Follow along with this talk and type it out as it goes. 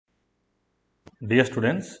Dear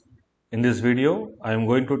students, in this video I am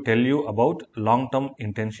going to tell you about long-term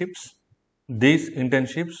internships. These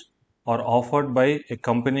internships are offered by a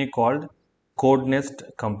company called KODNEST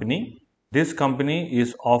company. This company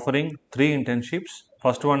is offering 3 internships.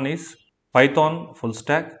 First one is Python full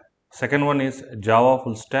stack, second one is Java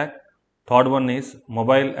full stack, third one is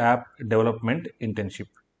mobile app development internship.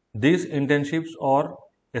 These internships are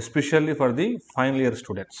especially for the final year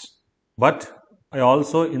students. But I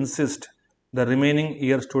also insist the remaining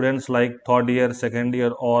year students like third year, second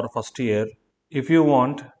year or first year, if you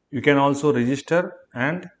want, you can also register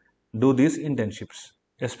and do these internships.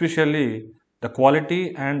 Especially the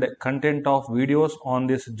quality and content of videos on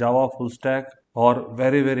this Java full stack are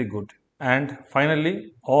very good. And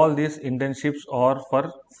finally, all these internships are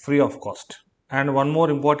for free of cost. And one more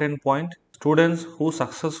important point, students who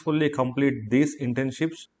successfully complete these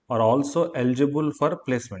internships are also eligible for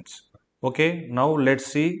placements. Okay, now let's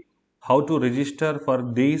see how to register for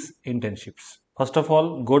these internships. First of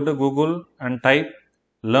all, go to Google and type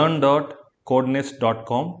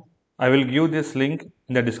learn.codenest.com. I will give this link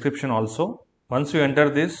in the description also. Once you enter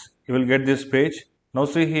this, you will get this page. Now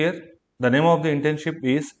see here, the name of the internship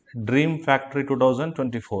is Dream Factory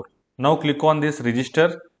 2024. Now click on this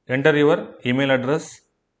register, enter your email address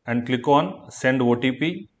and click on send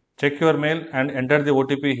OTP. Check your mail and enter the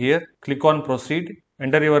OTP here. Click on proceed,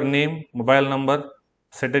 enter your name, mobile number,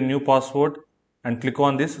 set a new password and click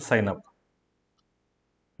on this sign up.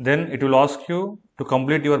 Then it will ask you to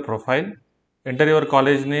complete your profile. Enter your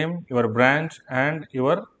college name, your branch and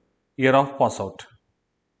your year of pass out.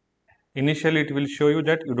 Initially it will show you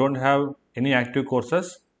that you don't have any active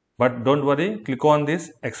courses, but don't worry, click on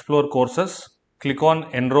this explore courses, click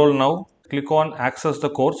on enroll now, click on access the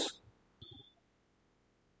course.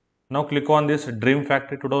 Now click on this Dream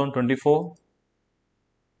Factory 2024.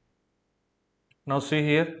 Now see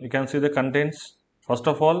here, you can see the contents. First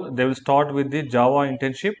of all, they will start with the Java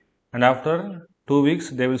internship and after 2 weeks,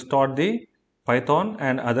 they will start the Python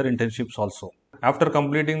and other internships also. After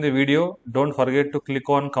completing the video, don't forget to click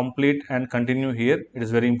on complete and continue here. It is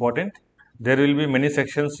very important. There will be many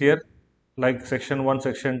sections here like section 1,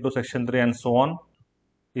 section 2, section 3 and so on.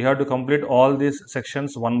 You have to complete all these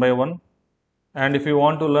sections one by one. And if you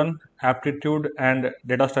want to learn aptitude and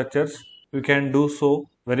data structures, you can do so.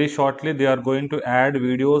 Very shortly, they are going to add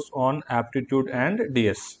videos on aptitude and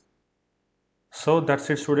DS. So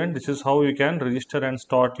that's it, student. This is how you can register and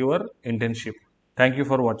start your internship. Thank you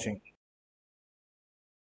for watching.